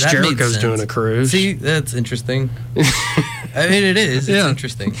Chris that made Jericho's sense. doing a cruise. See, that's interesting. I mean, it is. It's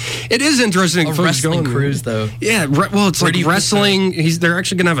interesting. It is interesting. A folks wrestling going cruise, though. Yeah, well, it's Where do like you put wrestling. They're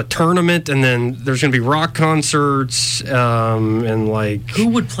actually going to have a tournament, and then there's going to be rock concerts, and like... Who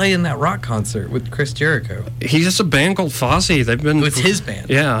would play in that rock concert with Chris Jericho? He's just a band called Fosse. They've been... It's his band.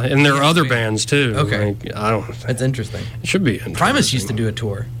 Yeah, and there are other bands, too. Okay. Like, I don't... That's interesting. It should be interesting. Primus used to do a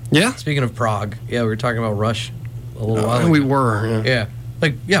tour. Yeah? Speaking of Prague, yeah, we were talking about Rush a little while ago. We were, Yeah.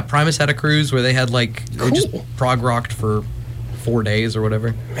 Like, yeah, Primus had a cruise where they had, like, they Cool. just prog rocked for 4 days or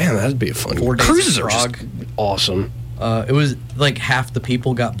whatever. Man, that'd be a fun... 4 days Cruises in are just Prague. awesome. It was like half the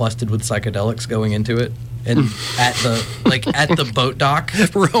people got busted with psychedelics going into it, and at the boat dock,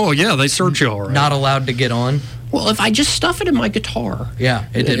 Oh, yeah, they search you all right. not allowed to get on. Well, if I just stuff it in my guitar. Yeah,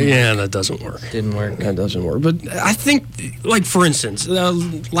 it didn't. Yeah, that doesn't work. Didn't work. That doesn't work. But I think, like, for instance,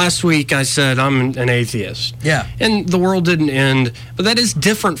 last week I said I'm an atheist. Yeah. And the world didn't end. But that is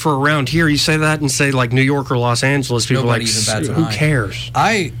different for around here. You say that and say, like, New York or Los Angeles, people Nobody are even like, bats an who eye. cares?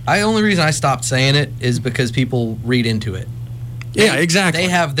 I only reason I stopped saying it is because people read into it. Yeah, exactly. They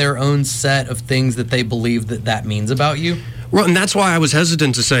have their own set of things that they believe that means about you. Well, and that's why I was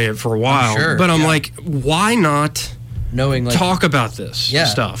hesitant to say it for a while. sure, But I'm yeah. like, why not... Knowing, like, talk about this Yeah.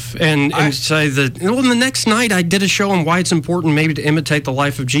 stuff and say that. Well, the next night I did a show on why it's important maybe to imitate the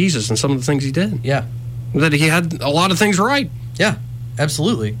life of Jesus and some of the things he did. yeah, That he had a lot of things right. yeah,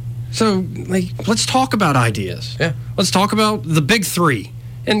 absolutely. So, like, let's talk about ideas. Yeah. Let's talk about the big three.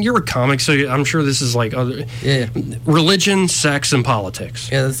 And you're a comic, so I'm sure this is like other religion, sex, and politics.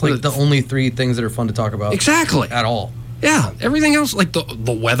 Yeah, that's like the only 3 things that are fun to talk about. Exactly. At all. Yeah. Everything else, like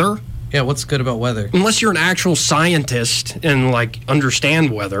the weather. Yeah, what's good about weather? Unless you're an actual scientist and, like, understand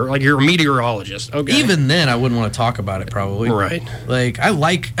weather, like you're a meteorologist. Okay. Even then, I wouldn't want to talk about it, probably. Right. Like, I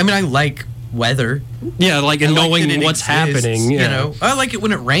like weather. Yeah, like, and I like knowing that it what's exists, happening. Yeah. You know, I like it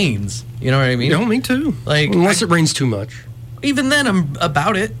when it rains. You know what I mean? You know, me too. Like, unless it rains too much. Even then, I'm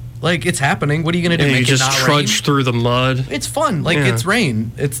about it. Like, it's happening. What are you going to do? Yeah, Make you it just not trudge rain? through the mud. It's fun. Like, Yeah. it's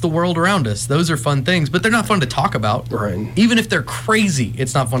rain. It's the world around us. Those are fun things, but they're not fun to talk about. Right. Even if they're crazy,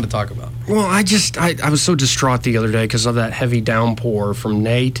 it's not fun to talk about. Well, I was so distraught the other day because of that heavy downpour from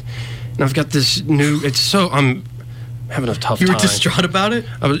Nate. And I've got this new, I'm having a tough You time. were distraught about it?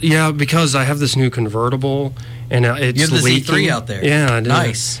 Yeah, because I have this new convertible and it's You have the leaking. Z3 out there. Yeah, I do.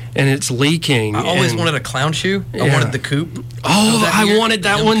 Nice. And it's leaking. I always and- wanted a clown shoe. I Yeah. wanted the coupe. Oh, Was that I here? wanted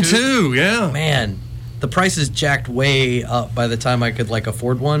that Young one coupe? too. Yeah. Man, the prices jacked way up by the time I could, like,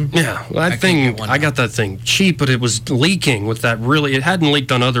 afford one. Yeah, well, I that can't thing, get one I now. got that thing cheap, but it was leaking with that really, it hadn't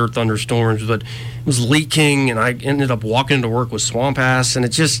leaked on other thunderstorms, but it was leaking, and I ended up walking into work with swamp ass, and it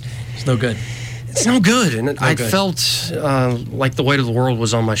just, It's no good. it's no good. And I good. felt like the weight of the world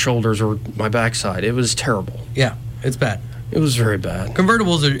was on my shoulders or my backside. It was terrible. Yeah, it's bad. It was very bad.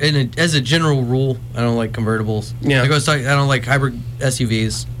 Convertibles are, as a general rule, I don't like convertibles. Yeah. I don't like hybrid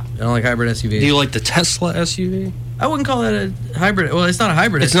SUVs. I don't like hybrid SUVs. Do you like the Tesla SUV? I wouldn't call that a hybrid. Well, it's not a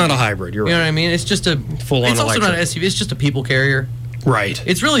hybrid. It's SUV. not a hybrid, you're You know right. what I mean? It's just a Full-on It's also not an electric. SUV. It's just a people carrier. Right.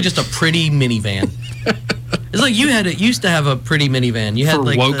 It's really just a pretty minivan. It's like you used to have a pretty minivan. You had For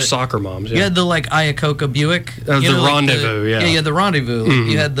like woke soccer moms. Yeah. You had the like Iacocca Buick. The you know, like Rendezvous, yeah. Yeah, you had the Rendezvous. Mhm.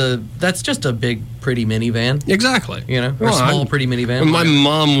 You had that's just a big pretty minivan. Exactly. You know, or Well, a small pretty minivan. My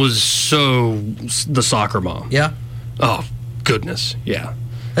mom was so the soccer mom. Yeah. Oh, goodness. Yeah.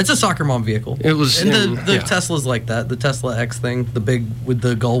 It's a soccer mom vehicle. It was, and the yeah. Tesla's like that. The Tesla X thing, the big with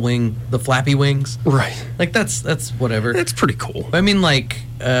the gull wing, the flappy wings. Right. Like that's whatever. It's pretty cool. I mean, like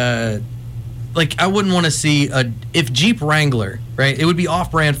like I wouldn't want to see if Jeep Wrangler, right? It would be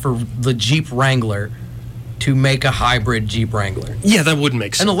off-brand for the Jeep Wrangler to make a hybrid Jeep Wrangler. Yeah, that would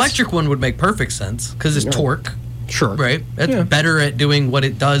make sense. An electric one would make perfect sense because it's torque. Sure. Right? That's better at doing what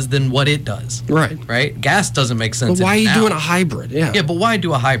it does than what it does. Right. Right? Gas doesn't make sense. But why are you doing a hybrid? Yeah. Yeah, but why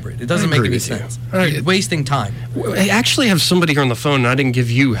do a hybrid? It doesn't make any sense. You're wasting time. I actually have somebody here on the phone, and I didn't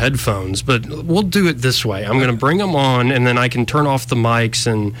give you headphones, but we'll do it this way. I'm going to bring them on, and then I can turn off the mics,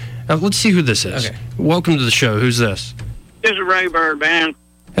 and let's see who this is. Okay. Welcome to the show. Who's this? This is Ray Bird, man.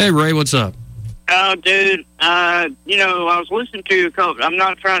 Hey, Ray, what's up? Oh, dude, I was listening to you a couple, I'm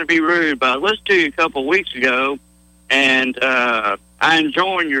not trying to be rude, but I listened to you a couple weeks ago, and I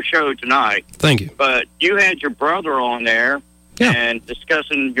enjoyed your show tonight. Thank you. But you had your brother on there and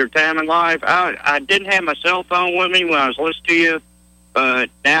discussing your time in life. I didn't have my cell phone with me when I was listening to you, but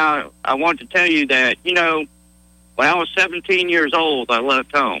now I want to tell you that, when I was 17 years old, I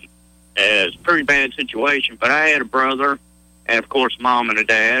left home. It was a pretty bad situation, but I had a brother and, of course, mom and a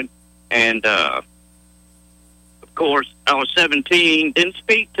dad. And, of course, I was 17, didn't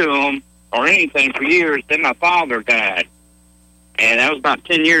speak to him or anything for years. Then my father died. And that was about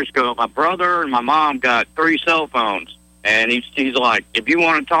 10 years ago. My brother and my mom got 3 cell phones. And he's like, if you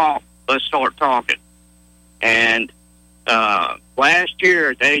want to talk, let's start talking. And last year,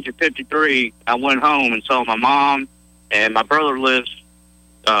 at the age of 53, I went home and saw my mom. And my brother lives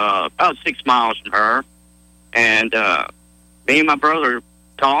about 6 miles from her. And me and my brother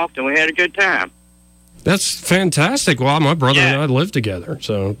talked, and we had a good time. That's fantastic. Well, my brother and I live together,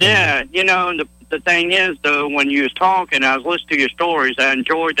 so... Yeah, and the thing is, though, when you was talking, I was listening to your stories, I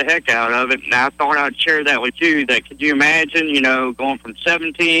enjoyed the heck out of it, and I thought I'd share that with you. That could you imagine, going from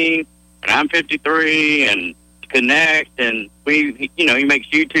 17, and I'm 53, and connect, and we, he makes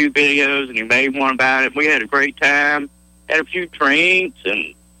YouTube videos, and he made one about it. We had a great time, had a few drinks,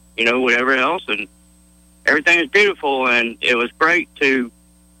 and, whatever else, and everything was beautiful, and it was great to,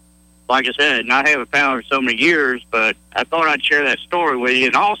 like I said, not have it found for so many years, but I thought I'd share that story with you.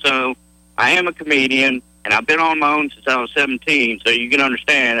 And also, I am a comedian, and I've been on my own since I was 17, so you can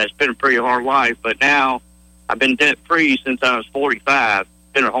understand that's been a pretty hard life. But now, I've been debt-free since I was 45. It's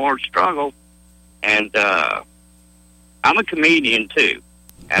been a hard struggle, and I'm a comedian, too.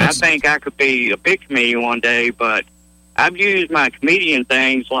 And I think I could be a big comedian one day, but I've used my comedian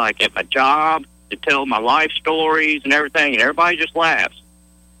things, like at my job, to tell my life stories and everything, and everybody just laughs.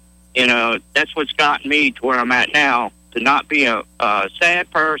 That's what's gotten me to where I'm at now, to not be a sad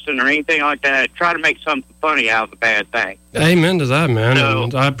person or anything like that. Try to make something funny out of a bad thing. Amen to that, man. So,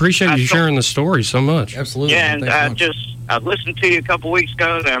 and I appreciate you sharing the story so much. Absolutely. Yeah, and I listened to you a couple weeks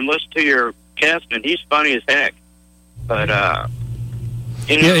ago, and I listened to your guest, and he's funny as heck. But, yeah,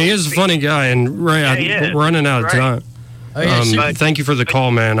 he is a funny guy, and Ray, I'm running out of time. Oh, yeah, thank you for the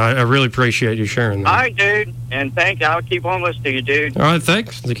call, man. I really appreciate you sharing that. All right, dude, and thank you. I'll keep on listening to you, dude. All right,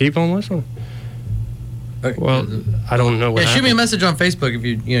 thanks. Keep on listening. Okay. Well, I don't know what happened. Shoot me a message on Facebook if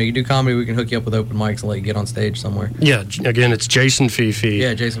you do comedy. We can hook you up with open mics and let you get on stage somewhere. Yeah, again, it's Jason Fifi.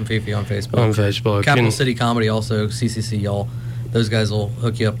 Yeah, Jason Fifi on Facebook. On Facebook. Capital City Comedy also, CCC, y'all. Those guys will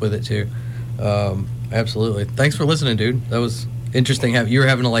hook you up with it, too. Absolutely. Thanks for listening, dude. That was interesting. You were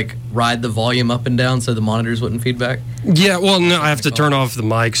having to, ride the volume up and down so the monitors wouldn't feedback? Yeah, well, no, I have to turn off the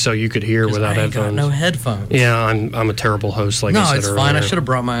mic so you could hear without headphones. I ain't got no headphones. Yeah, I'm a terrible host, like I said earlier. No, it's fine. I should have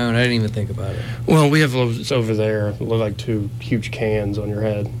brought my own. I didn't even think about it. Well, we have those over there. Look like 2 huge cans on your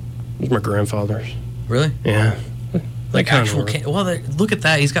head. Those are my grandfather's. Really? Yeah. Like actual cans? Well, look at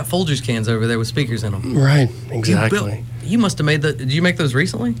that. He's got Folgers cans over there with speakers in them. Right, exactly. You must have made did you make those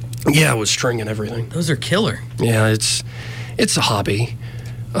recently? Yeah, with string and everything. Those are killer. Yeah, it's a hobby.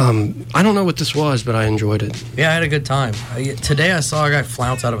 I don't know what this was, but I enjoyed it. Yeah, I had a good time. Today I saw a guy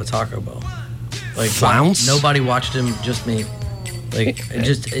flounce out of a Taco Bell. Flounce? Nobody watched him, just me.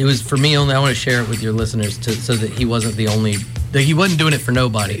 It was for me only. I want to share it with your listeners so that he wasn't the only. He wasn't doing it for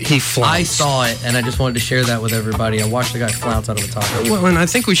nobody. He flounced. I saw it, and I just wanted to share that with everybody. I watched the guy flounce out of a Taco Bell. Well, and I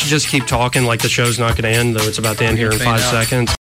think we should just keep talking like the show's not going to end, though it's about to end here in 5 seconds.